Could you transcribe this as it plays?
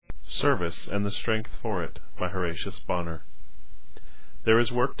Service and the Strength for It, by Horatius Bonar. There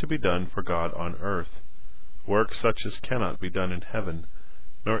is work to be done for God on earth, work such as cannot be done in heaven,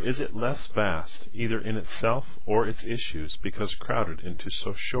 nor is it less vast, either in itself or its issues, because crowded into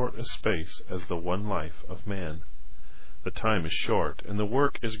so short a space as the one life of man. The time is short, and the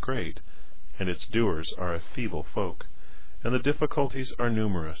work is great, and its doers are a feeble folk, and the difficulties are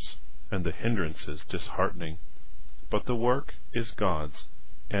numerous, and the hindrances disheartening. But the work is God's,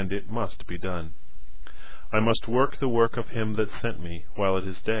 and it must be done. I must work the work of him that sent me while it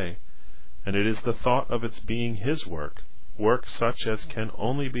is day, and it is the thought of its being his work, work such as can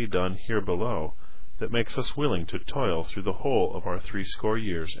only be done here below, that makes us willing to toil through the whole of our 80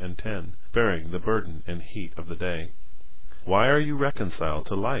 years and 10, bearing the burden and heat of the day. "Why are you reconciled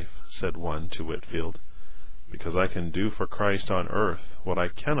to life?" said one to Whitefield. "Because I can do for Christ on earth what I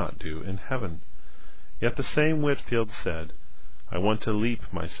cannot do in heaven." Yet the same Whitefield said, "I want to leap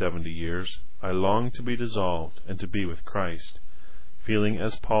my 70 years. I long to be dissolved and to be with Christ," feeling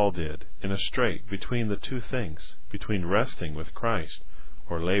as Paul did, in a strait between the two things, between resting with Christ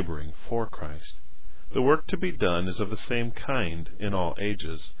or laboring for Christ. The work to be done is of the same kind in all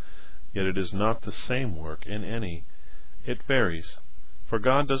ages, yet it is not the same work in any. It varies, for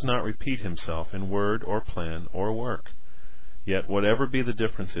God does not repeat himself in word or plan or work. Yet whatever be the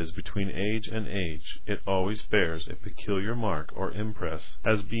differences between age and age, it always bears a peculiar mark or impress,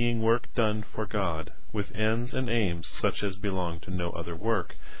 as being work done for God, with ends and aims such as belong to no other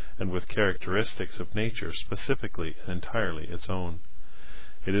work, and with characteristics of nature specifically and entirely its own.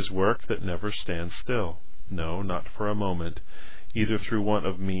 It is work that never stands still, no, not for a moment, either through want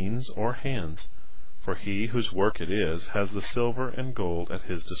of means or hands, for he whose work it is has the silver and gold at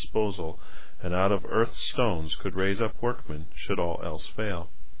his disposal, and out of earth's stones could raise up workmen, should all else fail.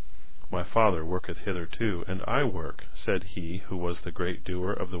 "My Father worketh hitherto, and I work," said he who was the great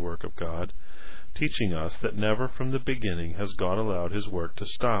doer of the work of God, teaching us that never from the beginning has God allowed his work to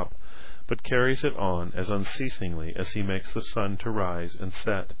stop, but carries it on as unceasingly as he makes the sun to rise and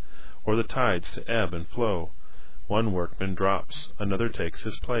set, or the tides to ebb and flow. One workman drops, another takes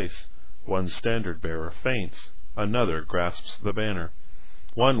his place. One standard-bearer faints, another grasps the banner.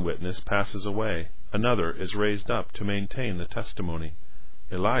 One witness passes away, another is raised up to maintain the testimony.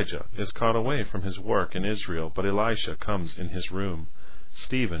 Elijah is caught away from his work in Israel, but Elisha comes in his room.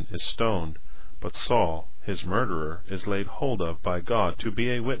 Stephen is stoned, but Saul, his murderer, is laid hold of by God to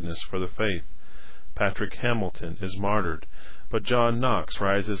be a witness for the faith. Patrick Hamilton is martyred, but John Knox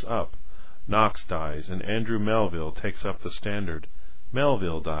rises up. Knox dies, and Andrew Melville takes up the standard.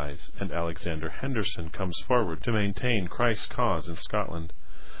 Melville dies, and Alexander Henderson comes forward to maintain Christ's cause in Scotland.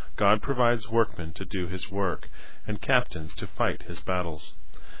 God provides workmen to do his work, and captains to fight his battles.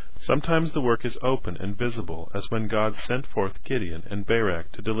 Sometimes the work is open and visible, as when God sent forth Gideon and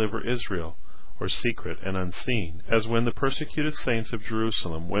Barak to deliver Israel, or secret and unseen, as when the persecuted saints of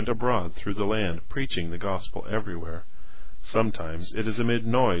Jerusalem went abroad through the land, preaching the gospel everywhere. Sometimes it is amid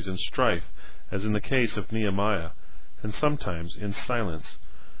noise and strife, as in the case of Nehemiah, and sometimes in silence,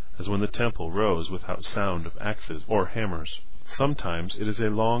 as when the temple rose without sound of axes or hammers. Sometimes it is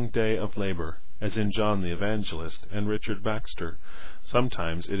a long day of labor, as in John the Evangelist and Richard Baxter.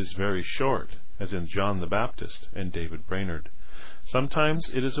 Sometimes it is very short, as in John the Baptist and David Brainerd. Sometimes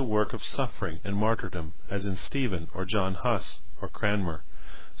it is a work of suffering and martyrdom, as in Stephen or John Huss or Cranmer.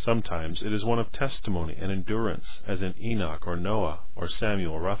 Sometimes it is one of testimony and endurance, as in Enoch or Noah or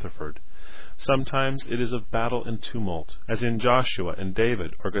Samuel Rutherford. Sometimes it is of battle and tumult, as in Joshua and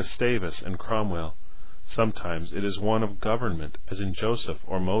David or Gustavus and Cromwell. Sometimes it is one of government, as in Joseph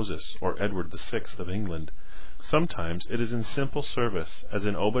or Moses or Edward VI of England. Sometimes it is in simple service, as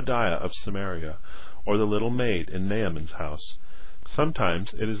in Obadiah of Samaria, or the little maid in Naaman's house.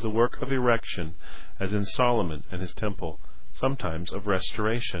 Sometimes it is the work of erection, as in Solomon and his temple. Sometimes of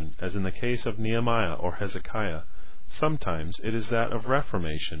restoration, as in the case of Nehemiah or Hezekiah. Sometimes it is that of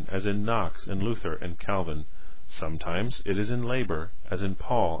reformation, as in Knox and Luther and Calvin. Sometimes it is in labor, as in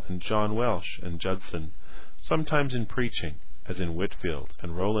Paul and John Welsh and Judson. Sometimes in preaching, as in Whitefield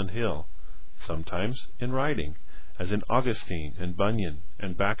and Rowland Hill. Sometimes in writing, as in Augustine and Bunyan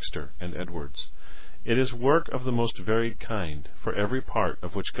and Baxter and Edwards. It is work of the most varied kind, for every part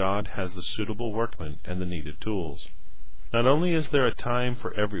of which God has the suitable workmen and the needed tools. Not only is there a time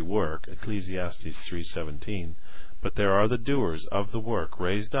for every work, Ecclesiastes 3:17, but there are the doers of the work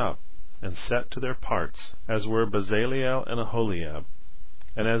raised up and set to their parts, as were Bezaleel and Aholiab.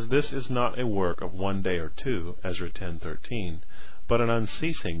 And as this is not a work of one day or two, Ezra 10:13, but an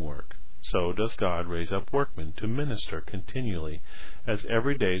unceasing work, so does God raise up workmen to minister continually, as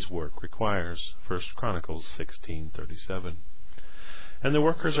every day's work requires. 1 Chronicles 16:37. and the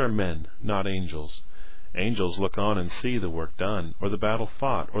workers are men, not angels. Angels look on and see the work done, or the battle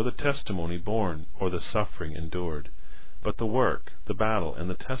fought, or the testimony borne, or the suffering endured. But the work, the battle, and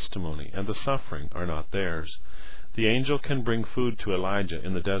the testimony, and the suffering are not theirs. The angel can bring food to Elijah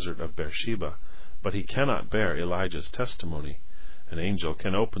in the desert of Beersheba, but he cannot bear Elijah's testimony. An angel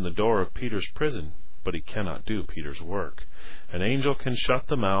can open the door of Peter's prison, but he cannot do Peter's work. An angel can shut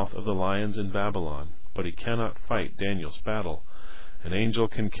the mouth of the lions in Babylon, but he cannot fight Daniel's battle. An angel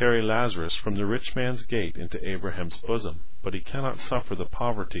can carry Lazarus from the rich man's gate into Abraham's bosom, but he cannot suffer the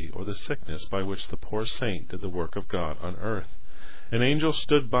poverty or the sickness by which the poor saint did the work of God on earth. An angel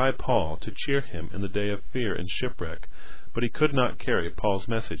stood by Paul to cheer him in the day of fear and shipwreck, but he could not carry Paul's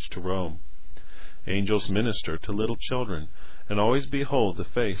message to Rome. Angels minister to little children, and always behold the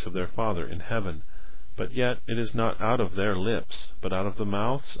face of their Father in heaven, but yet it is not out of their lips, but out of the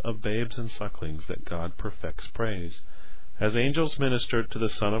mouths of babes and sucklings that God perfects praise. As angels ministered to the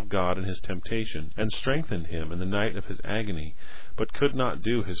Son of God in his temptation, and strengthened him in the night of his agony, but could not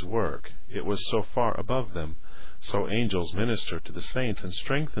do his work, it was so far above them, so angels minister to the saints and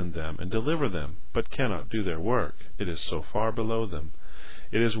strengthen them and deliver them, but cannot do their work, it is so far below them.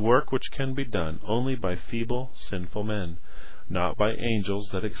 It is work which can be done only by feeble, sinful men, not by angels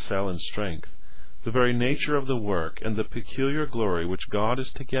that excel in strength. The very nature of the work and the peculiar glory which God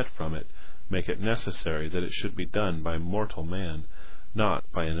is to get from it make it necessary that it should be done by mortal man, not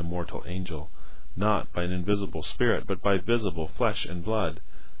by an immortal angel, not by an invisible spirit, but by visible flesh and blood,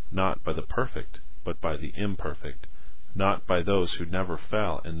 not by the perfect, but by the imperfect, not by those who never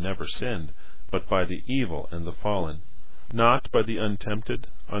fell and never sinned, but by the evil and the fallen, not by the untempted,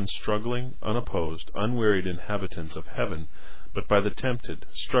 unstruggling, unopposed, unwearied inhabitants of heaven, but by the tempted,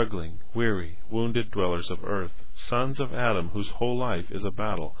 struggling, weary, wounded dwellers of earth, sons of Adam, whose whole life is a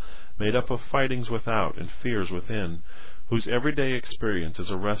battle, made up of fightings without and fears within, whose everyday experience is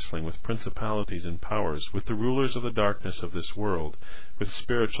a wrestling with principalities and powers, with the rulers of the darkness of this world, with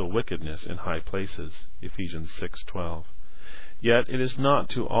spiritual wickedness in high places. Ephesians 6:12. Yet it is not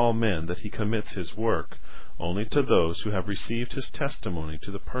to all men that he commits his work, only to those who have received his testimony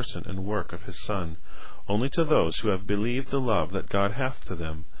to the person and work of his Son, only to those who have believed the love that God hath to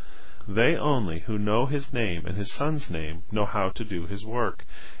them. They only who know his name and his Son's name know how to do his work,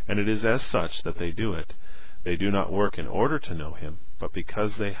 and it is as such that they do it. They do not work in order to know him, but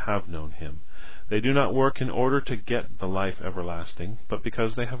because they have known him. They do not work in order to get the life everlasting, but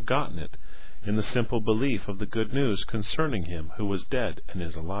because they have gotten it, in the simple belief of the good news concerning him who was dead and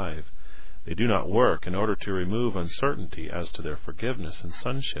is alive. They do not work in order to remove uncertainty as to their forgiveness and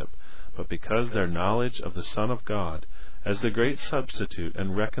sonship, but because their knowledge of the Son of God, as the great substitute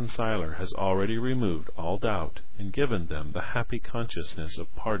and reconciler, has already removed all doubt and given them the happy consciousness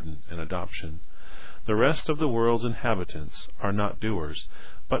of pardon and adoption. The rest of the world's inhabitants are not doers,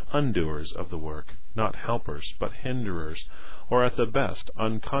 but undoers of the work, not helpers, but hinderers, or at the best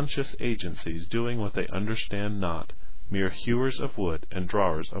unconscious agencies doing what they understand not, mere hewers of wood and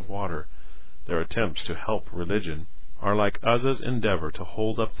drawers of water. Their attempts to help religion are like Uzzah's endeavor to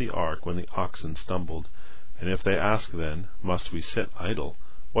hold up the ark when the oxen stumbled. And if they ask then, must we sit idle?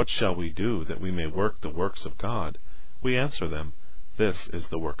 What shall we do that we may work the works of God? We answer them, this is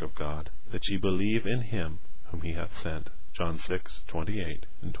the work of God, that ye believe in him whom he hath sent. John 6:28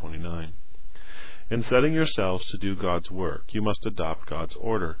 and 29. In setting yourselves to do God's work, you must adopt God's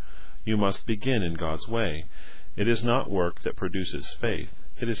order. You must begin in God's way. It is not work that produces faith.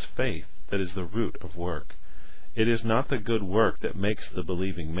 It is faith that is the root of work. It is not the good work that makes the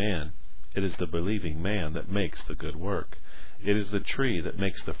believing man. It is the believing man that makes the good work. It is the tree that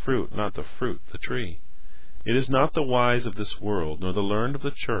makes the fruit, not the fruit the tree. It is not the wise of this world, nor the learned of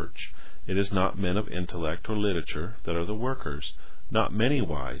the church. It is not men of intellect or literature that are the workers. Not many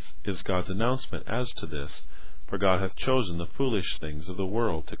wise is God's announcement as to this, for God hath chosen the foolish things of the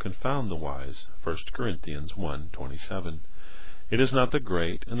world to confound the wise. 1 Corinthians 1:27. It is not the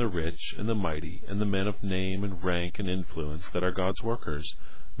great and the rich and the mighty and the men of name and rank and influence that are God's workers.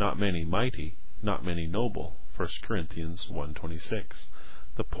 Not many mighty, not many noble. 1 Corinthians 1:26.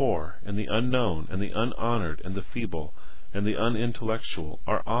 The poor and the unknown and the unhonored and the feeble and the unintellectual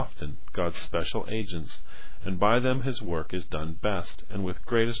are often God's special agents, and by them his work is done best and with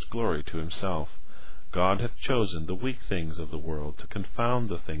greatest glory to himself. God hath chosen the weak things of the world to confound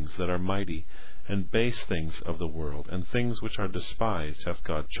the things that are mighty, and base things of the world, and things which are despised hath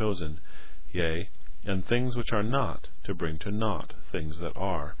God chosen, yea, and things which are not, to bring to naught things that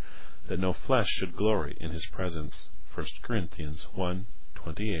are, that no flesh should glory in his presence. 1 Corinthians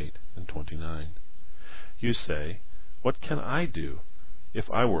 1:28 and 29. You say, what can I do? If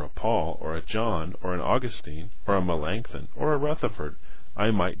I were a Paul, or a John, or an Augustine, or a Melanchthon, or a Rutherford,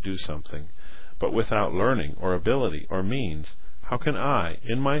 I might do something. But without learning or ability or means, how can I,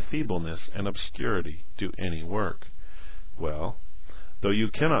 in my feebleness and obscurity, do any work? Well, though you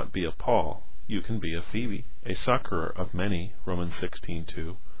cannot be a Paul, you can be a Phoebe, a succorer of many, Romans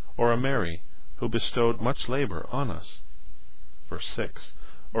 16:2, or a Mary, who bestowed much labor on us. Verse 6.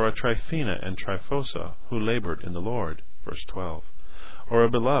 Or a Tryphena and Tryphosa, who labored in the Lord. Verse 12. Or a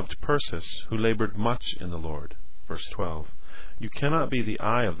beloved Persis, who labored much in the Lord. Verse 12. You cannot be the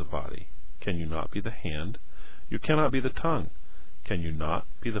eye of the body. Can you not be the hand? You cannot be the tongue. Can you not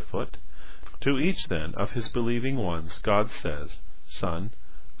be the foot? To each then of his believing ones God says, Son,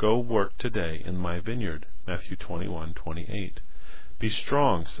 go work today in my vineyard. Matthew 21:28. Be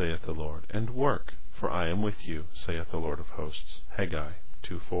strong, saith the Lord, and work, for I am with you, saith the Lord of hosts. Haggai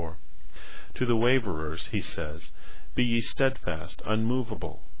 2:4. To the waverers he says, Be ye steadfast,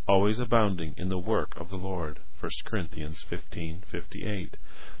 unmovable, always abounding in the work of the Lord. 1 Corinthians 15:58.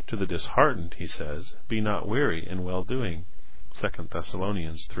 To the disheartened he says, Be not weary in well-doing. 2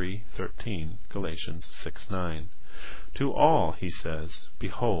 Thessalonians 3:13, Galatians 6:9. To all he says,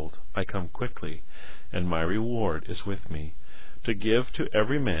 Behold, I come quickly, and my reward is with me, to give to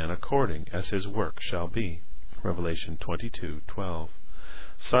every man according as his work shall be. Revelation 22:12.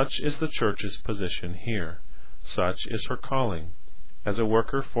 Such is the church's position here. Such is her calling. As a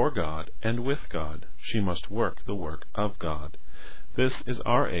worker for God and with God, she must work the work of God. This is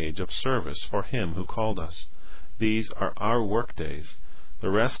our age of service for Him who called us. These are our work days. The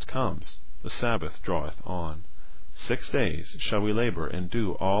rest comes. The Sabbath draweth on. 6 days shall we labor and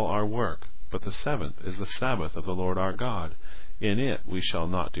do all our work, but the 7th is the Sabbath of the Lord our God. In it we shall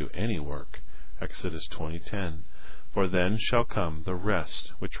not do any work. Exodus 20:10. For then shall come the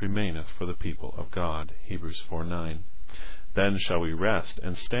rest which remaineth for the people of God. Hebrews 4:9. Then shall we rest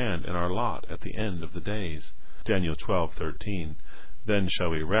and stand in our lot at the end of the days. Daniel 12:13. Then shall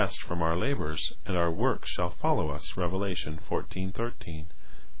we rest from our labors, and our work shall follow us. Revelation 14:13.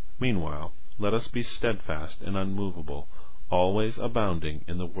 Meanwhile, let us be steadfast and unmovable, always abounding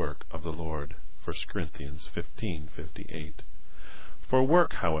in the work of the Lord. 1 Corinthians 15:58. For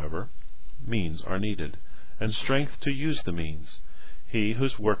work, however, means are needed, and strength to use the means. He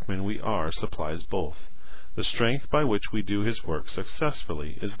whose workmen we are supplies both. The strength by which we do his work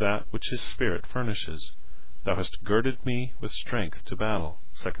successfully is that which his Spirit furnishes. Thou hast girded me with strength to battle.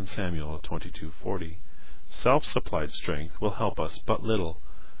 2 Samuel 22:40. Self-supplied strength will help us but little,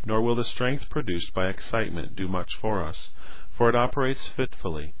 nor will the strength produced by excitement do much for us, for it operates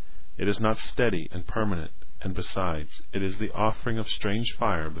fitfully. It is not steady and permanent, and besides, it is the offering of strange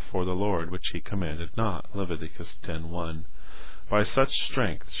fire before the Lord which he commanded not. Leviticus 10:1. By such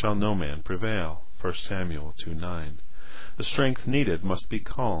strength shall no man prevail. 1 Samuel 2:9. The strength needed must be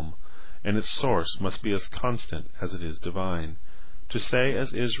calm, and its source must be as constant as it is divine. To say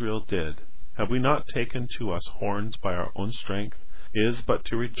as Israel did, Have we not taken to us horns by our own strength? Is but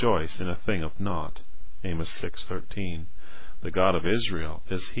to rejoice in a thing of naught. Amos 6:13. The God of Israel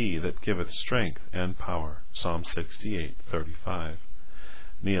is he that giveth strength and power. Psalm 68:35.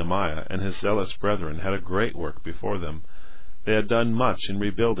 Nehemiah and his zealous brethren had a great work before them. They had done much in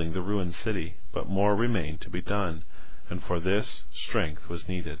rebuilding the ruined city, but more remained to be done, and for this strength was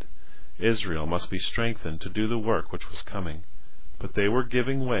needed. Israel must be strengthened to do the work which was coming. But they were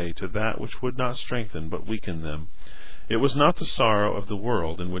giving way to that which would not strengthen but weaken them. It was not the sorrow of the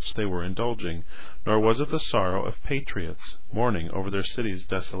world in which they were indulging, nor was it the sorrow of patriots mourning over their city's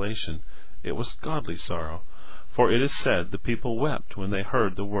desolation. It was godly sorrow. For it is said the people wept when they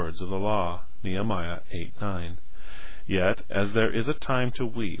heard the words of the law. Nehemiah 8:9. Yet, as there is a time to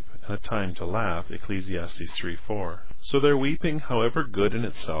weep and a time to laugh, Ecclesiastes 3:4, so their weeping, however good in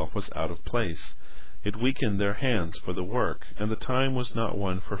itself, was out of place. It weakened their hands for the work, and the time was not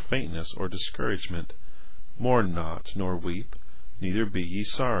one for faintness or discouragement. Mourn not, nor weep, neither be ye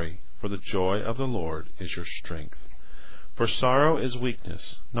sorry, for the joy of the Lord is your strength. For sorrow is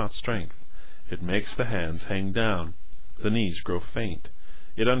weakness, not strength. It makes the hands hang down, the knees grow faint.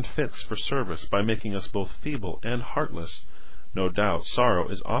 It unfits for service by making us both feeble and heartless. No doubt sorrow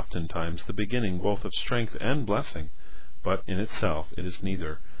is oftentimes the beginning both of strength and blessing, but in itself it is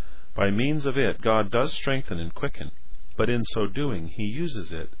neither. By means of it God does strengthen and quicken, but in so doing he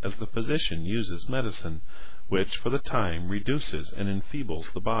uses it as the physician uses medicine, which for the time reduces and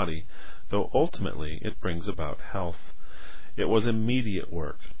enfeebles the body, though ultimately it brings about health. It was immediate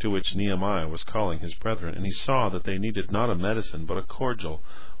work to which Nehemiah was calling his brethren, and he saw that they needed not a medicine but a cordial,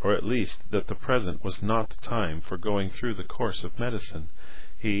 or at least that the present was not the time for going through the course of medicine.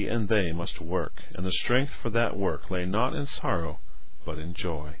 He and they must work, and the strength for that work lay not in sorrow, but in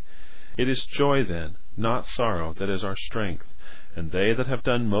joy. It is joy, then, not sorrow, that is our strength, and they that have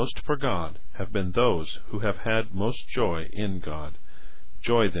done most for God have been those who have had most joy in God.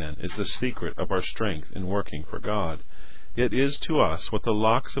 Joy, then, is the secret of our strength in working for God. It is to us what the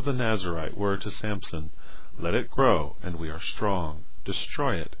locks of the Nazarite were to Samson. Let it grow, and we are strong.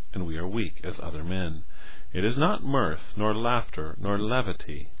 Destroy it, and we are weak as other men. It is not mirth, nor laughter, nor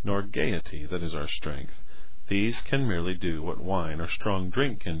levity, nor gaiety that is our strength. These can merely do what wine or strong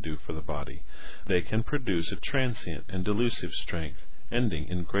drink can do for the body. They can produce a transient and delusive strength, ending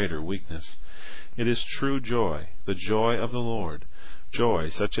in greater weakness. It is true joy, the joy of the Lord, joy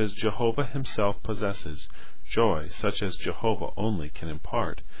such as Jehovah himself possesses, joy such as Jehovah only can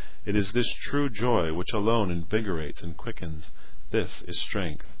impart. It is this true joy which alone invigorates and quickens. This is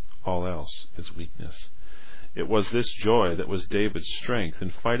strength. All else is weakness. It was this joy that was David's strength in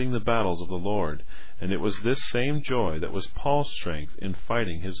fighting the battles of the Lord, and it was this same joy that was Paul's strength in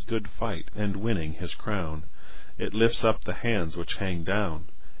fighting his good fight and winning his crown. It lifts up the hands which hang down.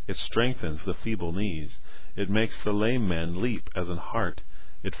 It strengthens the feeble knees. It makes the lame man leap as an hart.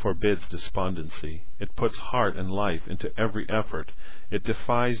 It forbids despondency. It puts heart and life into every effort. It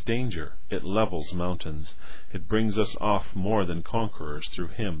defies danger. It levels mountains. It brings us off more than conquerors through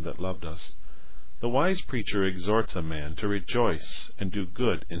him that loved us. The wise preacher exhorts a man to rejoice and do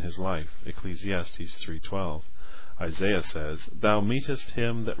good in his life, Ecclesiastes 3:12. Isaiah says, Thou meetest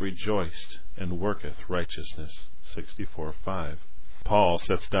him that rejoiced and worketh righteousness, 64:5. Paul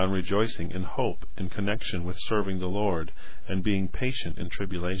sets down rejoicing in hope in connection with serving the Lord and being patient in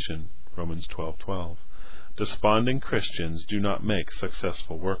tribulation, Romans 12:12. Desponding Christians do not make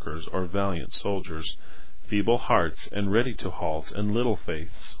successful workers or valiant soldiers. Feeble hearts and ready to halt and little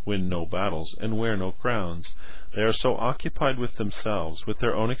faiths win no battles and wear no crowns. They are so occupied with themselves, with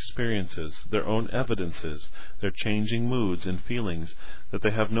their own experiences, their own evidences, their changing moods and feelings, that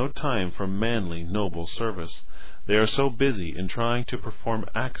they have no time for manly, noble service. They are so busy in trying to perform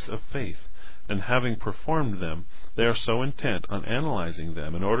acts of faith, and having performed them, they are so intent on analyzing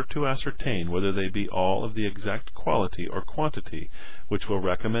them in order to ascertain whether they be all of the exact quality or quantity which will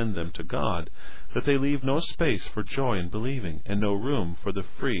recommend them to God, that they leave no space for joy in believing, and no room for the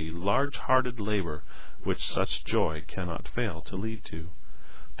free, large-hearted labor which such joy cannot fail to lead to.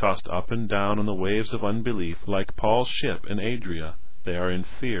 Tossed up and down on the waves of unbelief, like Paul's ship in Adria, they are in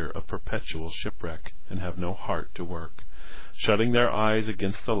fear of perpetual shipwreck, and have no heart to work. Shutting their eyes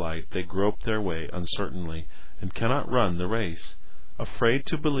against the light, they grope their way uncertainly, and cannot run the race. Afraid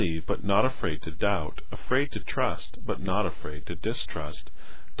to believe, but not afraid to doubt. Afraid to trust, but not afraid to distrust.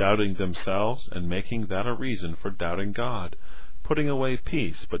 Doubting themselves, and making that a reason for doubting God. Putting away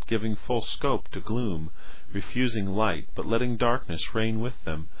peace, but giving full scope to gloom. Refusing light, but letting darkness reign with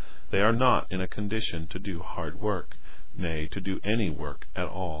them. They are not in a condition to do hard work, nay, to do any work at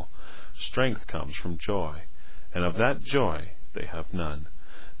all. Strength comes from joy, and of that joy they have none.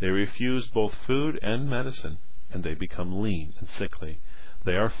 They refuse both food and medicine, and they become lean and sickly.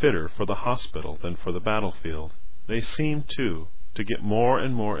 They are fitter for the hospital than for the battlefield. They seem, too, to get more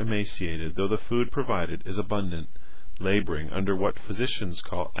and more emaciated, though the food provided is abundant, laboring under what physicians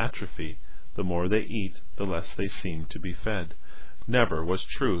call atrophy. The more they eat, the less they seem to be fed. Never was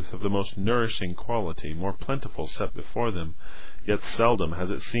truth of the most nourishing quality more plentiful set before them, yet seldom has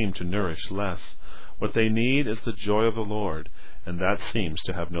it seemed to nourish less. What they need is the joy of the Lord, and that seems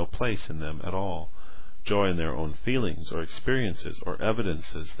to have no place in them at all. Joy in their own feelings or experiences or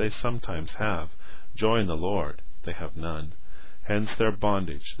evidences they sometimes have. Joy in the Lord they have none. Hence their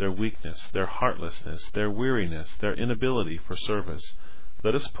bondage, their weakness, their heartlessness, their weariness, their inability for service.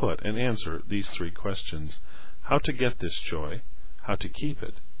 Let us put and answer these three questions: how to get this joy, how to keep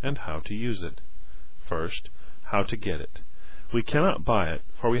it, and how to use it. First, how to get it. We cannot buy it,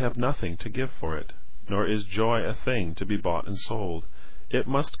 for we have nothing to give for it, nor is joy a thing to be bought and sold. It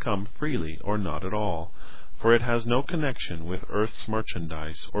must come freely or not at all, for it has no connection with earth's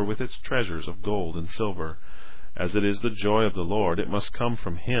merchandise or with its treasures of gold and silver. As it is the joy of the Lord, it must come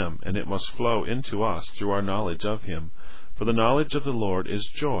from Him, and it must flow into us through our knowledge of Him. For the knowledge of the Lord is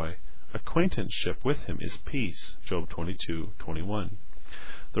joy. Acquaintanceship with Him is peace. Job 22:21.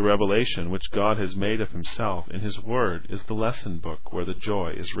 The revelation which God has made of Himself in His Word is the lesson book where the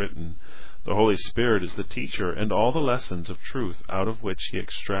joy is written. The Holy Spirit is the teacher, and all the lessons of truth out of which He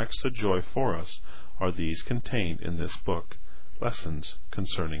extracts the joy for us are these contained in this book, lessons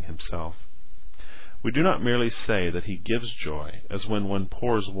concerning Himself. We do not merely say that He gives joy, as when one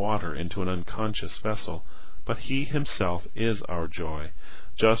pours water into an unconscious vessel, but He Himself is our joy,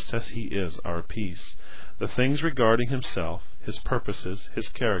 just as He is our peace. The things regarding Himself, His purposes, His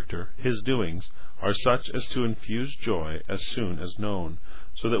character, His doings, are such as to infuse joy as soon as known,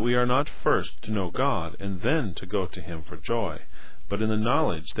 so that we are not first to know God and then to go to Him for joy. But in the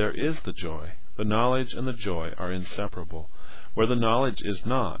knowledge there is the joy. The knowledge and the joy are inseparable. Where the knowledge is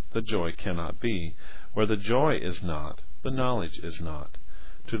not, the joy cannot be. Where the joy is not, the knowledge is not.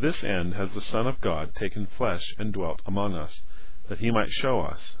 To this end has the Son of God taken flesh and dwelt among us, that he might show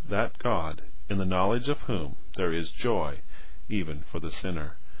us that God, in the knowledge of whom there is joy, even for the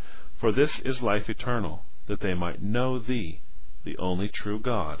sinner. For this is life eternal, that they might know thee, the only true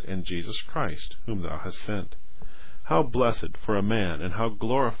God, and Jesus Christ, whom thou hast sent. How blessed for a man, and how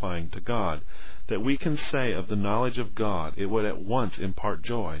glorifying to God, that we can say of the knowledge of God, it would at once impart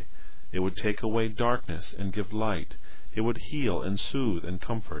joy. It would take away darkness and give light. It would heal and soothe and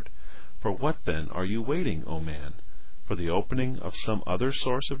comfort. For what then are you waiting, O man? For the opening of some other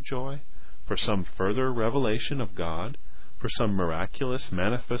source of joy? For some further revelation of God? For some miraculous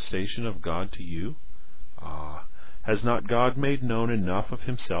manifestation of God to you? Ah, has not God made known enough of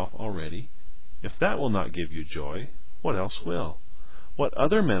himself already? If that will not give you joy, what else will? What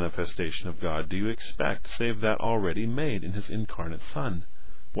other manifestation of God do you expect, save that already made in his incarnate Son?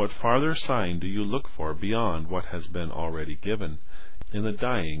 What farther sign do you look for beyond what has been already given, in the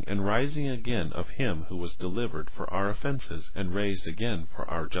dying and rising again of him who was delivered for our offenses and raised again for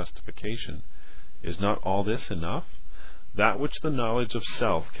our justification? Is not all this enough? That which the knowledge of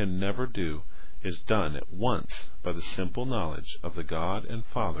self can never do is done at once by the simple knowledge of the God and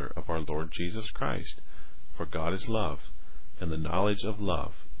Father of our Lord Jesus Christ. For God is love, and the knowledge of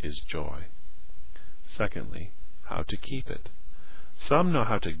love is joy. Secondly, how to keep it. Some know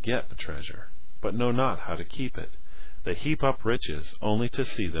how to get a treasure, but know not how to keep it. They heap up riches, only to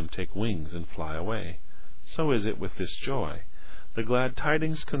see them take wings and fly away. So is it with this joy. The glad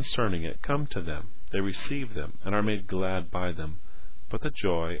tidings concerning it come to them. They receive them, and are made glad by them. But the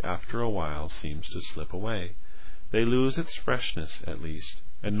joy, after a while, seems to slip away. They lose its freshness, at least,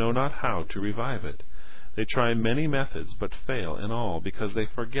 and know not how to revive it. They try many methods, but fail in all, because they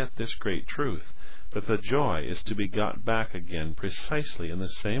forget this great truth, that the joy is to be got back again precisely in the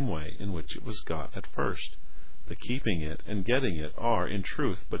same way in which it was got at first. The keeping it and getting it are, in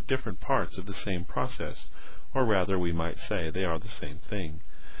truth, but different parts of the same process, or rather we might say they are the same thing.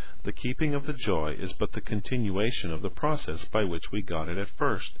 The keeping of the joy is but the continuation of the process by which we got it at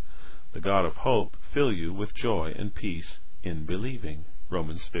first. The God of hope fill you with joy and peace in believing.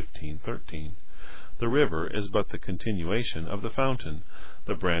 Romans 15:13. The river is but the continuation of the fountain.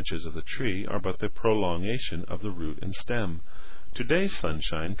 The branches of the tree are but the prolongation of the root and stem. Today's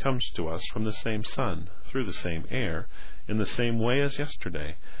sunshine comes to us from the same sun, through the same air, in the same way as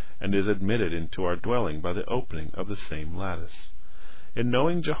yesterday, and is admitted into our dwelling by the opening of the same lattice. In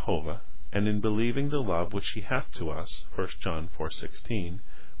knowing Jehovah, and in believing the love which he hath to us, 1 John 4:16,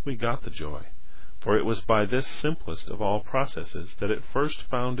 we got the joy. For it was by this simplest of all processes that it first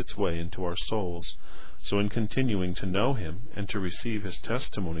found its way into our souls. So in continuing to know him, and to receive his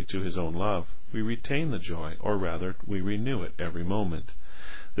testimony to his own love, we retain the joy, or rather, we renew it every moment.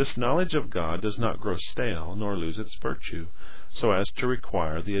 This knowledge of God does not grow stale, nor lose its virtue, so as to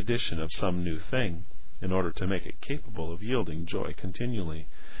require the addition of some new thing, in order to make it capable of yielding joy continually.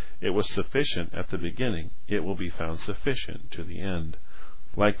 It was sufficient at the beginning, it will be found sufficient to the end.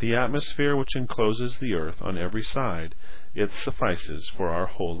 Like the atmosphere which encloses the earth on every side, it suffices for our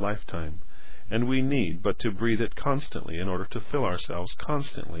whole lifetime, and we need but to breathe it constantly in order to fill ourselves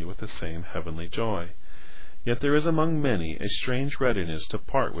constantly with the same heavenly joy. Yet there is among many a strange readiness to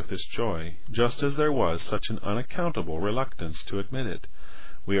part with this joy, just as there was such an unaccountable reluctance to admit it.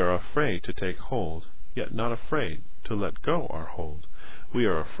 We are afraid to take hold, yet not afraid to let go our hold. We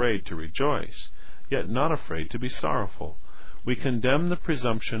are afraid to rejoice, yet not afraid to be sorrowful. We condemn the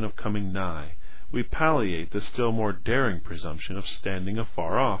presumption of coming nigh. We palliate the still more daring presumption of standing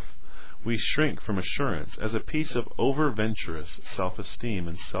afar off. We shrink from assurance as a piece of over-venturous self-esteem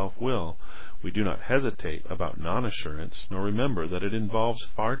and self-will. We do not hesitate about non-assurance, nor remember that it involves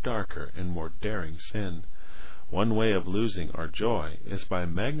far darker and more daring sin. One way of losing our joy is by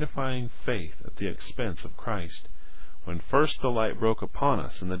magnifying faith at the expense of Christ. When first the light broke upon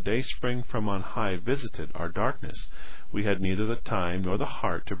us, and the dayspring from on high visited our darkness, we had neither the time nor the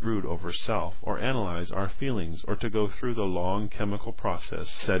heart to brood over self, or analyze our feelings, or to go through the long chemical process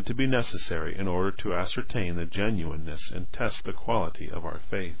said to be necessary in order to ascertain the genuineness and test the quality of our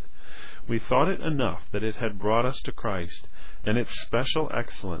faith. We thought it enough that it had brought us to Christ, and its special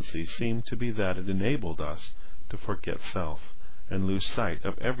excellency seemed to be that it enabled us to forget self, and lose sight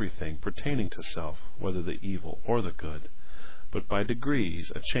of everything pertaining to self, whether the evil or the good. But by degrees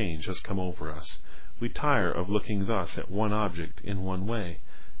a change has come over us. We tire of looking thus at one object in one way,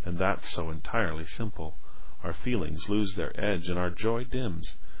 and that so entirely simple. Our feelings lose their edge, and our joy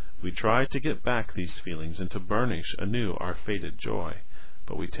dims. We try to get back these feelings and to burnish anew our faded joy,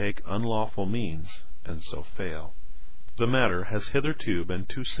 but we take unlawful means, and so fail. The matter has hitherto been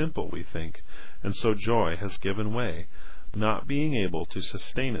too simple, we think, and so joy has given way, not being able to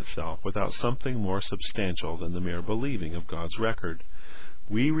sustain itself without something more substantial than the mere believing of God's record.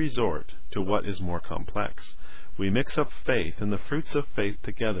 We resort to what is more complex. We mix up faith and the fruits of faith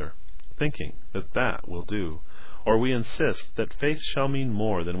together, thinking that that will do. Or we insist that faith shall mean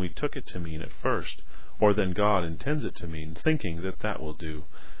more than we took it to mean at first, or than God intends it to mean, thinking that that will do,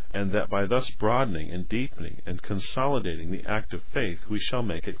 and that by thus broadening and deepening and consolidating the act of faith we shall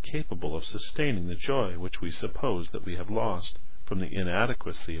make it capable of sustaining the joy which we suppose that we have lost from the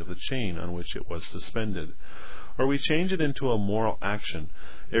inadequacy of the chain on which it was suspended. Or we change it into a moral action,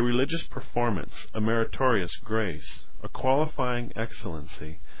 a religious performance, a meritorious grace, a qualifying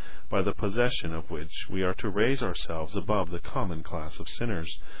excellency, by the possession of which we are to raise ourselves above the common class of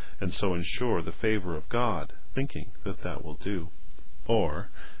sinners, and so ensure the favor of God, thinking that that will do. Or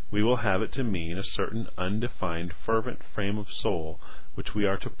we will have it to mean a certain undefined fervent frame of soul, which we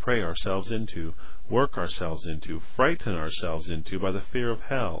are to pray ourselves into, work ourselves into, frighten ourselves into by the fear of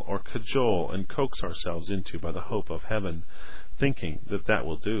hell, or cajole and coax ourselves into by the hope of heaven, thinking that that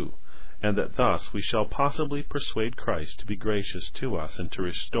will do, and that thus we shall possibly persuade Christ to be gracious to us and to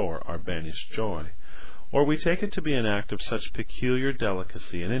restore our banished joy. Or we take it to be an act of such peculiar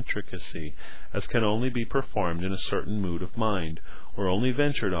delicacy and intricacy as can only be performed in a certain mood of mind, or only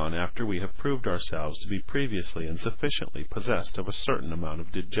ventured on after we have proved ourselves to be previously and sufficiently possessed of a certain amount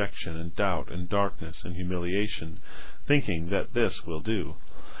of dejection and doubt and darkness and humiliation, thinking that this will do,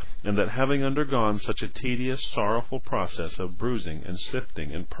 and that having undergone such a tedious, sorrowful process of bruising and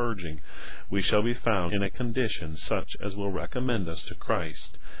sifting and purging, we shall be found in a condition such as will recommend us to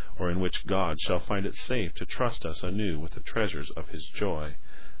Christ, or in which God shall find it safe to trust us anew with the treasures of His joy.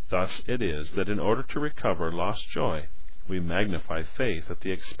 Thus it is that in order to recover lost joy, we magnify faith at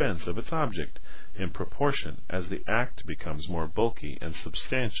the expense of its object, in proportion as the act becomes more bulky and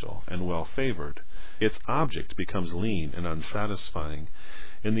substantial and well-favored. Its object becomes lean and unsatisfying.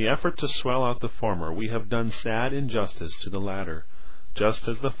 In the effort to swell out the former, we have done sad injustice to the latter. Just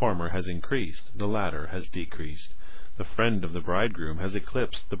as the former has increased, the latter has decreased. The friend of the bridegroom has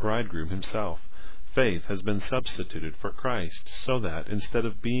eclipsed the bridegroom himself. Faith has been substituted for Christ, so that, instead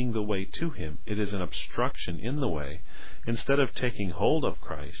of being the way to Him, it is an obstruction in the way. Instead of taking hold of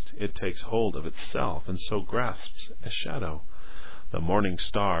Christ, it takes hold of itself, and so grasps a shadow. The morning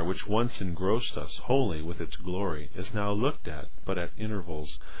star, which once engrossed us wholly with its glory, is now looked at but at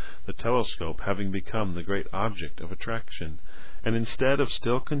intervals, the telescope having become the great object of attraction. And instead of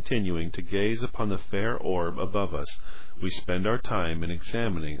still continuing to gaze upon the fair orb above us, we spend our time in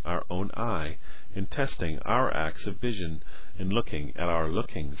examining our own eye, in testing our acts of vision, in looking at our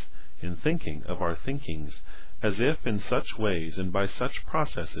lookings, in thinking of our thinkings, as if in such ways and by such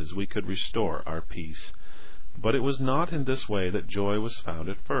processes we could restore our peace. But it was not in this way that joy was found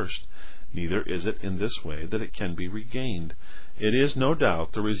at first, neither is it in this way that it can be regained. It is no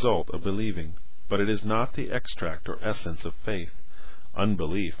doubt the result of believing, but it is not the extract or essence of faith.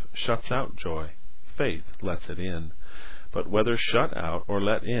 Unbelief shuts out joy. Faith lets it in. But whether shut out or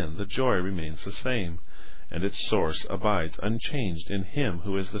let in, the joy remains the same, and its source abides unchanged in Him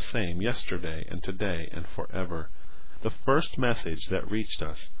who is the same yesterday and today and forever. The first message that reached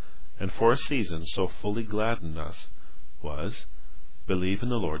us, and for a season so fully gladdened us, was, "Believe in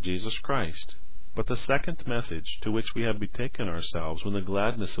the Lord Jesus Christ." But the second message to which we have betaken ourselves when the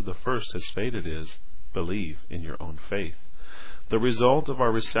gladness of the first has faded is, "Believe in your own faith." The result of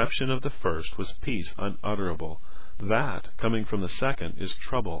our reception of the first was peace unutterable. That, coming from the second, is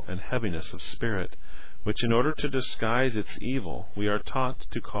trouble and heaviness of spirit, which in order to disguise its evil we are taught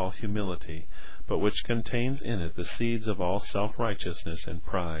to call humility, but which contains in it the seeds of all self-righteousness and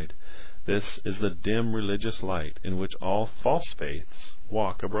pride. This is the dim religious light in which all false faiths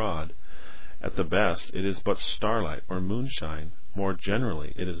walk abroad. At the best it is but starlight or moonshine. More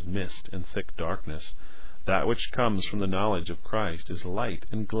generally it is mist and thick darkness. That which comes from the knowledge of Christ is light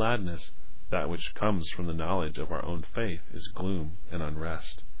and gladness. That which comes from the knowledge of our own faith is gloom and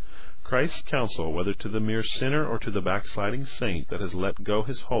unrest. Christ's counsel, whether to the mere sinner or to the backsliding saint that has let go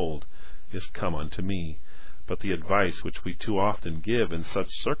his hold, is, "Come unto me." But the advice which we too often give in such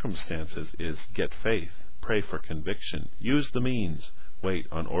circumstances is, "Get faith, pray for conviction, use the means, wait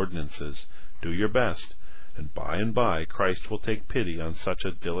on ordinances, do your best, and by Christ will take pity on such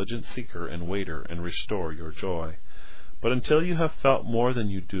a diligent seeker and waiter and restore your joy." But until you have felt more than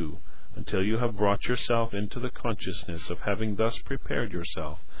you do, until you have brought yourself into the consciousness of having thus prepared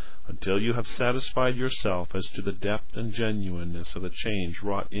yourself, until you have satisfied yourself as to the depth and genuineness of the change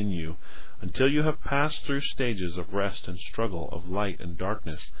wrought in you, until you have passed through stages of rest and struggle, of light and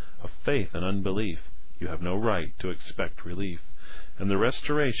darkness, of faith and unbelief, you have no right to expect relief, and the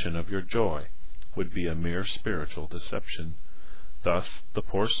restoration of your joy would be a mere spiritual deception. Thus the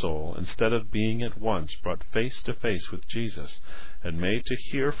poor soul, instead of being at once brought face to face with Jesus, and made to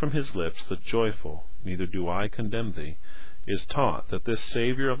hear from his lips the joyful, "Neither do I condemn thee," is taught that this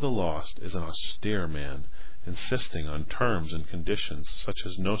Savior of the lost is an austere man, insisting on terms and conditions such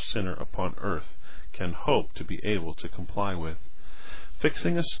as no sinner upon earth can hope to be able to comply with,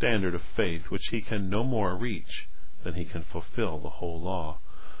 fixing a standard of faith which he can no more reach than he can fulfill the whole law,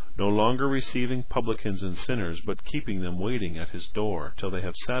 no longer receiving publicans and sinners, but keeping them waiting at his door till they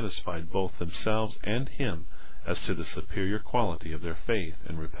have satisfied both themselves and him as to the superior quality of their faith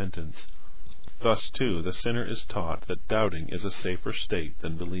and repentance. Thus, too, the sinner is taught that doubting is a safer state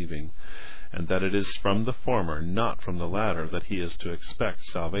than believing, and that it is from the former, not from the latter, that he is to expect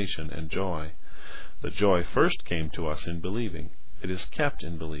salvation and joy. The joy first came to us in believing. It is kept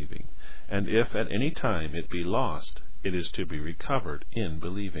in believing, and if at any time it be lost, it is to be recovered in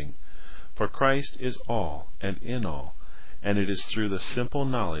believing. For Christ is all and in all, and it is through the simple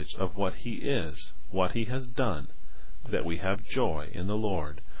knowledge of what he is, what he has done, that we have joy in the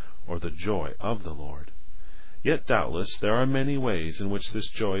Lord, or the joy of the Lord. Yet doubtless there are many ways in which this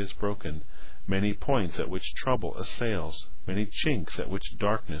joy is broken, many points at which trouble assails, many chinks at which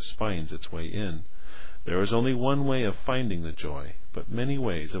darkness finds its way in. There is only one way of finding the joy, but many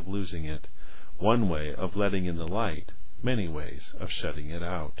ways of losing it, one way of letting in the light, many ways of shutting it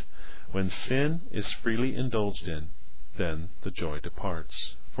out. When sin is freely indulged in, then the joy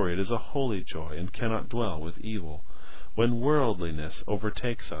departs, for it is a holy joy and cannot dwell with evil. When worldliness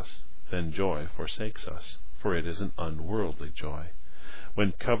overtakes us, then joy forsakes us, for it is an unworldly joy.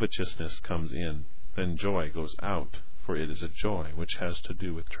 When covetousness comes in, then joy goes out, for it is a joy which has to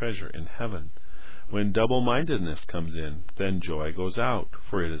do with treasure in heaven. When double-mindedness comes in, then joy goes out,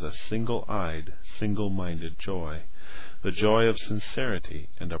 for it is a single-eyed, single-minded joy, the joy of sincerity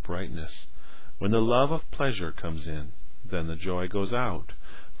and uprightness. When the love of pleasure comes in, then the joy goes out,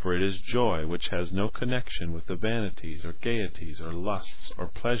 for it is joy which has no connection with the vanities or gaieties or lusts or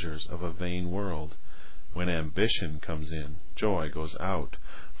pleasures of a vain world. When ambition comes in, joy goes out,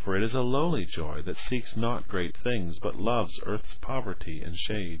 for it is a lowly joy that seeks not great things, but loves earth's poverty and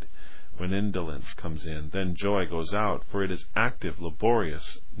shade. When indolence comes in, then joy goes out, for it is active,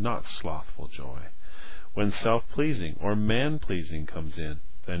 laborious, not slothful joy. When self-pleasing or man-pleasing comes in,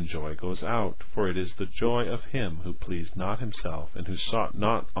 then joy goes out, for it is the joy of him who pleased not himself, and who sought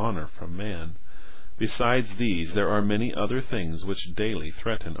not honor from man. Besides these, there are many other things which daily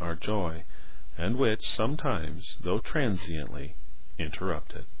threaten our joy, and which sometimes, though transiently,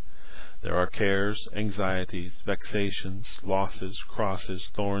 interrupt it. There are cares, anxieties, vexations, losses, crosses,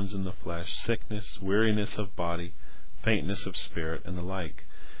 thorns in the flesh, sickness, weariness of body, faintness of spirit, and the like.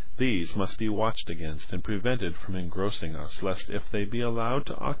 These must be watched against and prevented from engrossing us, lest if they be allowed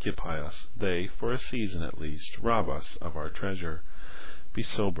to occupy us, they, for a season at least, rob us of our treasure. Be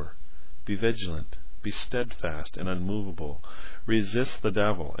sober, be vigilant, be steadfast and unmovable. Resist the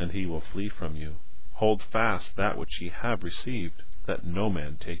devil, and he will flee from you. Hold fast that which ye have received, that no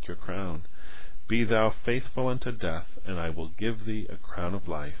man take your crown. Be thou faithful unto death, and I will give thee a crown of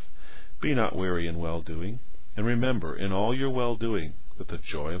life. Be not weary in well-doing, and remember in all your well-doing that the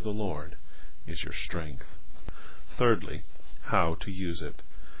joy of the Lord is your strength. Thirdly, how to use it.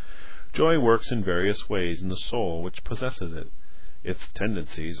 Joy works in various ways in the soul which possesses it. Its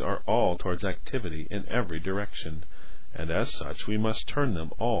tendencies are all towards activity in every direction, and as such we must turn them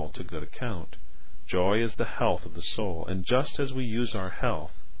all to good account. Joy is the health of the soul, and just as we use our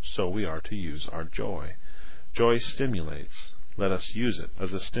health, so we are to use our joy. Joy stimulates. Let us use it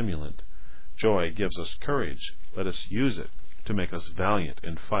as a stimulant. Joy gives us courage. Let us use it to make us valiant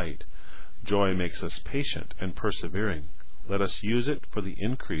in fight. Joy makes us patient and persevering. Let us use it for the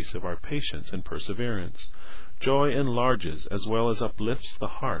increase of our patience and perseverance. Joy enlarges as well as uplifts the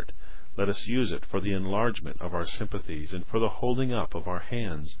heart. Let us use it for the enlargement of our sympathies and for the holding up of our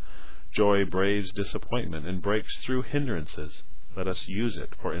hands. Joy braves disappointment and breaks through hindrances. Let us use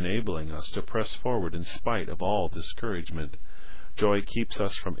it for enabling us to press forward in spite of all discouragement. Joy keeps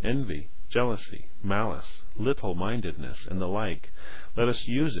us from envy, jealousy, malice, little-mindedness, and the like. Let us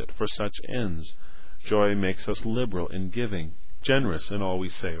use it for such ends. Joy makes us liberal in giving, generous in all we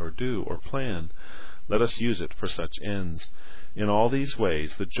say or do or plan. Let us use it for such ends. In all these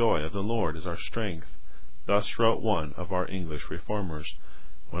ways the joy of the Lord is our strength. Thus wrote one of our English reformers,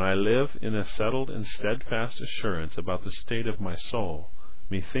 "When I live in a settled and steadfast assurance about the state of my soul,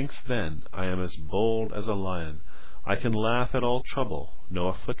 Methinks then I am as bold as a lion. I can laugh at all trouble, no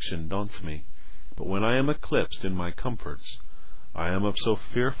affliction daunts me. But when I am eclipsed in my comforts, I am of so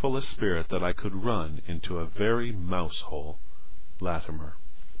fearful a spirit that I could run into a very mouse-hole. Latimer.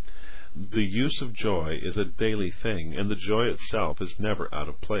 The use of joy is a daily thing, and the joy itself is never out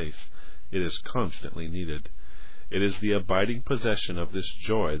of place. It is constantly needed. It is the abiding possession of this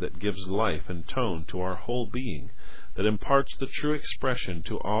joy that gives life and tone to our whole being, that imparts the true expression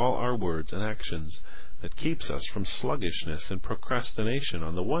to all our words and actions, that keeps us from sluggishness and procrastination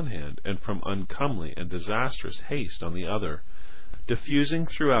on the one hand, and from uncomely and disastrous haste on the other, diffusing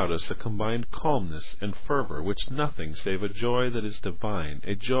throughout us a combined calmness and fervor which nothing save a joy that is divine,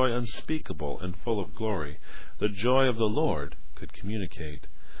 a joy unspeakable and full of glory, the joy of the Lord, could communicate.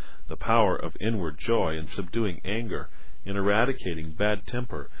 The power of inward joy in subduing anger, in eradicating bad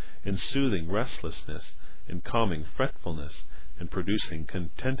temper, in soothing restlessness, in calming fretfulness, in producing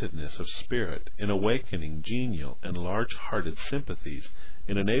contentedness of spirit, in awakening genial and large-hearted sympathies,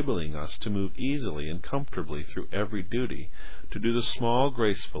 in enabling us to move easily and comfortably through every duty, to do the small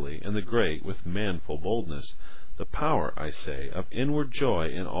gracefully and the great with manful boldness. The power, I say, of inward joy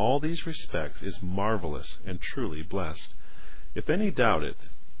in all these respects is marvelous and truly blessed. If any doubt it,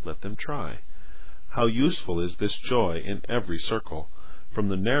 let them try. How useful is this joy in every circle, from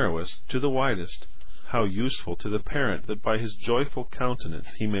the narrowest to the widest! How useful to the parent that by his joyful countenance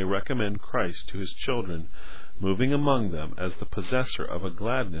he may recommend Christ to his children, moving among them as the possessor of a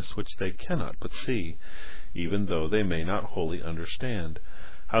gladness which they cannot but see, even though they may not wholly understand.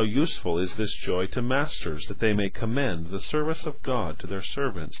 How useful is this joy to masters, that they may commend the service of God to their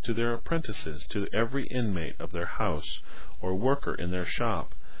servants, to their apprentices, to every inmate of their house, or worker in their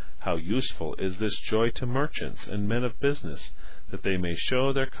shop. How useful is this joy to merchants and men of business, that they may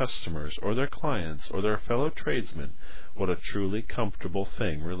show their customers, or their clients, or their fellow tradesmen, what a truly comfortable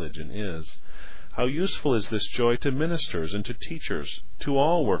thing religion is. How useful is this joy to ministers and to teachers, to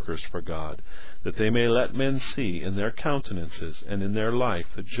all workers for God, that they may let men see in their countenances and in their life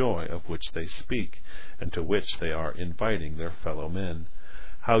the joy of which they speak, and to which they are inviting their fellow men.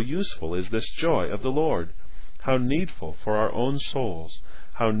 How useful is this joy of the Lord! How needful for our own souls!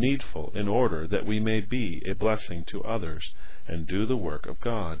 How needful in order that we may be a blessing to others, and do the work of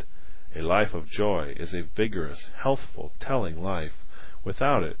God. A life of joy is a vigorous, healthful, telling life.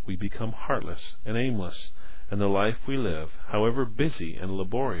 Without it we become heartless and aimless, and the life we live, however busy and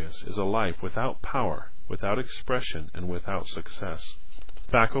laborious, is a life without power, without expression, and without success.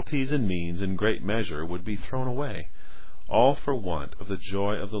 Faculties and means in great measure would be thrown away, all for want of the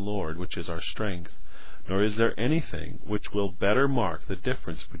joy of the Lord, which is our strength. Nor is there anything which will better mark the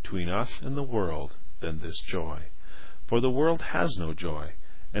difference between us and the world than this joy. For the world has no joy,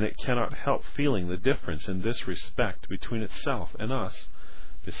 and it cannot help feeling the difference in this respect between itself and us.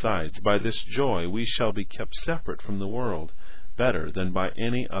 Besides, by this joy we shall be kept separate from the world, better than by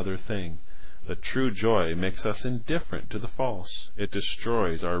any other thing. The true joy makes us indifferent to the false. It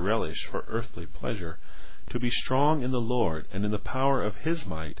destroys our relish for earthly pleasure. To be strong in the Lord and in the power of His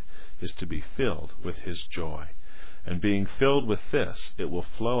might is to be filled with His joy. And being filled with this, it will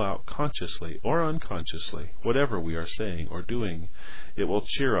flow out consciously or unconsciously, whatever we are saying or doing. It will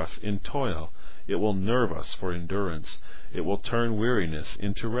cheer us in toil. It will nerve us for endurance. It will turn weariness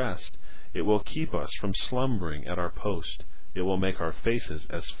into rest. It will keep us from slumbering at our post. It will make our faces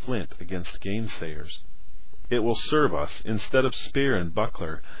as flint against gainsayers. It will serve us instead of spear and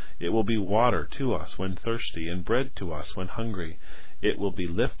buckler. It will be water to us when thirsty, and bread to us when hungry. It will be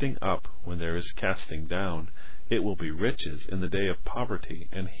lifting up when there is casting down. It will be riches in the day of poverty,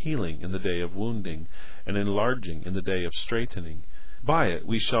 and healing in the day of wounding, and enlarging in the day of straightening. By it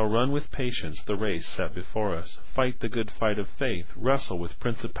we shall run with patience the race set before us, fight the good fight of faith, wrestle with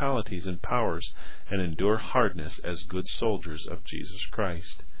principalities and powers, and endure hardness as good soldiers of Jesus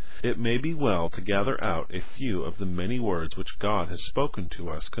Christ. It may be well to gather out a few of the many words which God has spoken to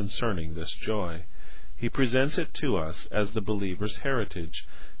us concerning this joy. He presents it to us as the believer's heritage,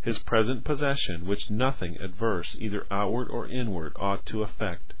 his present possession, which nothing adverse, either outward or inward, ought to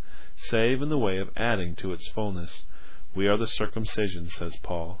affect, save in the way of adding to its fullness. We are the circumcision, says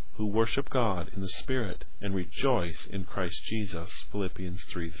Paul, who worship God in the Spirit and rejoice in Christ Jesus, Philippians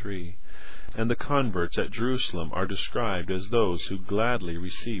 3:3. And the converts at Jerusalem are described as those who gladly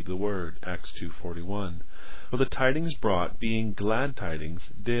receive the word, Acts 2:41. For the tidings brought, being glad tidings,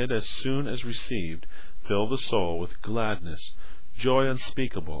 did, as soon as received, fill the soul with gladness, joy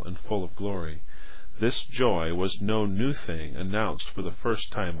unspeakable and full of glory. This joy was no new thing announced for the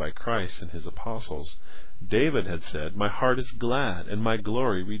first time by Christ and His apostles. David had said, "My heart is glad, and my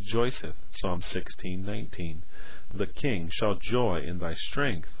glory rejoiceth," Psalm 16:19. The king shall joy in thy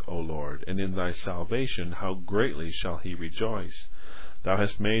strength, O Lord, and in thy salvation how greatly shall he rejoice. Thou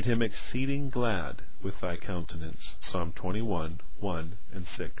hast made him exceeding glad with thy countenance. Psalm 21, 1 and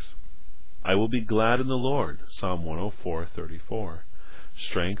 6. I will be glad in the Lord. Psalm 104:34.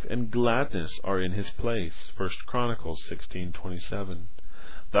 Strength and gladness are in his place. 1 Chronicles 16:27.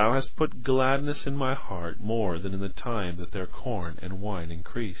 Thou hast put gladness in my heart more than in the time that their corn and wine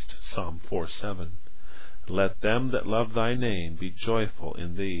increased. Psalm 4:7. Let them that love thy name be joyful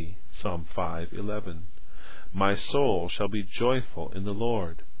in thee. Psalm 5:11. My soul shall be joyful in the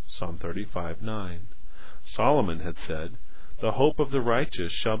Lord. Psalm 35:9. Solomon had said, the hope of the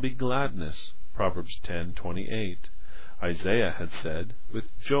righteous shall be gladness. Proverbs 10:28. Isaiah had said, with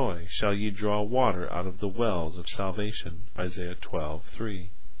joy shall ye draw water out of the wells of salvation. Isaiah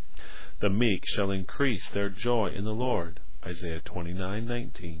 12:3. The meek shall increase their joy in the Lord. Isaiah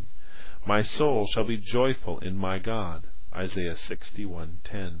 29:19. My soul shall be joyful in my God. Isaiah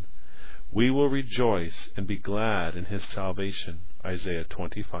 61:10. We will rejoice and be glad in his salvation. Isaiah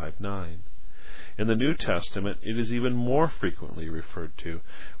 25:9. In the New Testament it is even more frequently referred to,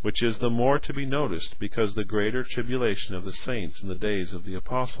 which is the more to be noticed because the greater tribulation of the saints in the days of the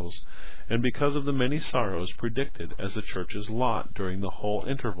apostles, and because of the many sorrows predicted as the church's lot during the whole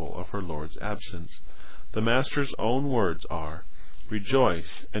interval of her Lord's absence. The Master's own words are,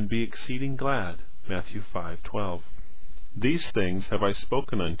 Rejoice and be exceeding glad. Matthew 5:12. These things have I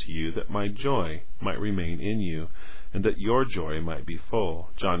spoken unto you, that my joy might remain in you, and that your joy might be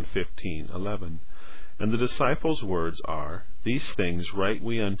full. John 15:11. And the disciples' words are, These things write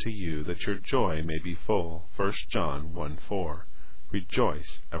we unto you, that your joy may be full. 1 John 1:4.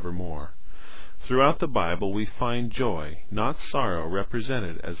 Rejoice evermore. Throughout the Bible we find joy, not sorrow,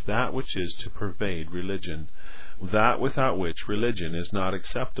 represented as that which is to pervade religion, that without which religion is not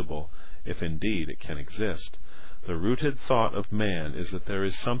acceptable, if indeed it can exist. The rooted thought of man is that there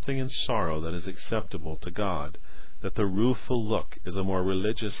is something in sorrow that is acceptable to God, that the rueful look is a more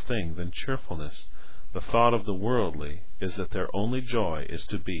religious thing than cheerfulness. The thought of the worldly is that their only joy is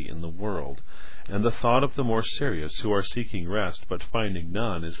to be in the world, and the thought of the more serious who are seeking rest but finding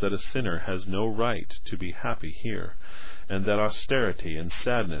none is that a sinner has no right to be happy here, and that austerity and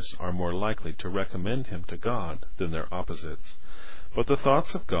sadness are more likely to recommend him to God than their opposites. But the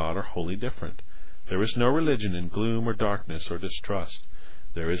thoughts of God are wholly different. There is no religion in gloom or darkness or distrust.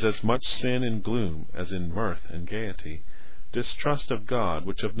 There is as much sin in gloom as in mirth and gaiety. Distrust of God,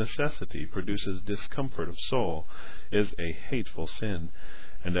 which of necessity produces discomfort of soul, is a hateful sin,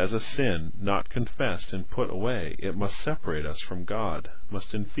 and as a sin not confessed and put away, it must separate us from God,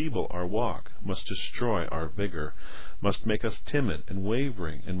 must enfeeble our walk, must destroy our vigor, must make us timid and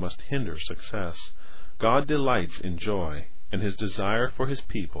wavering, and must hinder success. God delights in joy, and his desire for his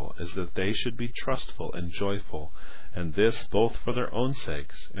people is that they should be trustful and joyful, and this both for their own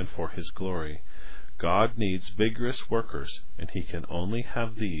sakes and for his glory. God needs vigorous workers, and he can only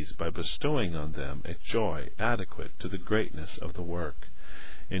have these by bestowing on them a joy adequate to the greatness of the work.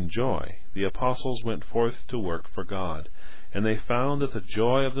 In joy, the apostles went forth to work for God, and they found that the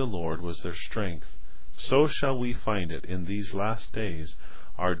joy of the Lord was their strength. So shall we find it in these last days,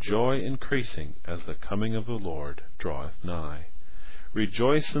 our joy increasing as the coming of the Lord draweth nigh.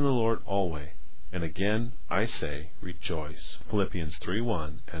 Rejoice in the Lord always, and again I say, rejoice. Philippians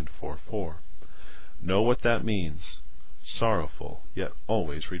 3:1 and 4:4. Know what that means. Sorrowful, yet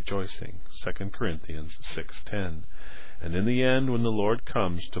always rejoicing. 2 Corinthians 6:10. And in the end, when the Lord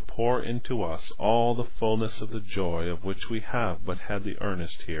comes to pour into us all the fullness of the joy of which we have but had the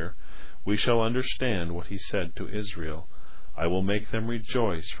earnest here, we shall understand what he said to Israel, I will make them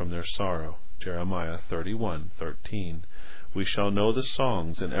rejoice from their sorrow. Jeremiah 31:13. We shall know the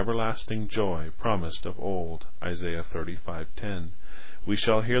songs and everlasting joy promised of old. Isaiah 35:10. We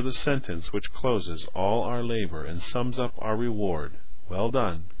shall hear the sentence which closes all our labor and sums up our reward. Well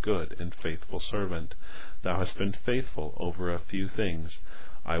done, good and faithful servant. Thou hast been faithful over a few things.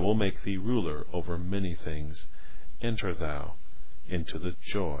 I will make thee ruler over many things. Enter thou into the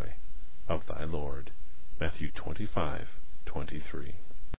joy of thy Lord. Matthew 25:23.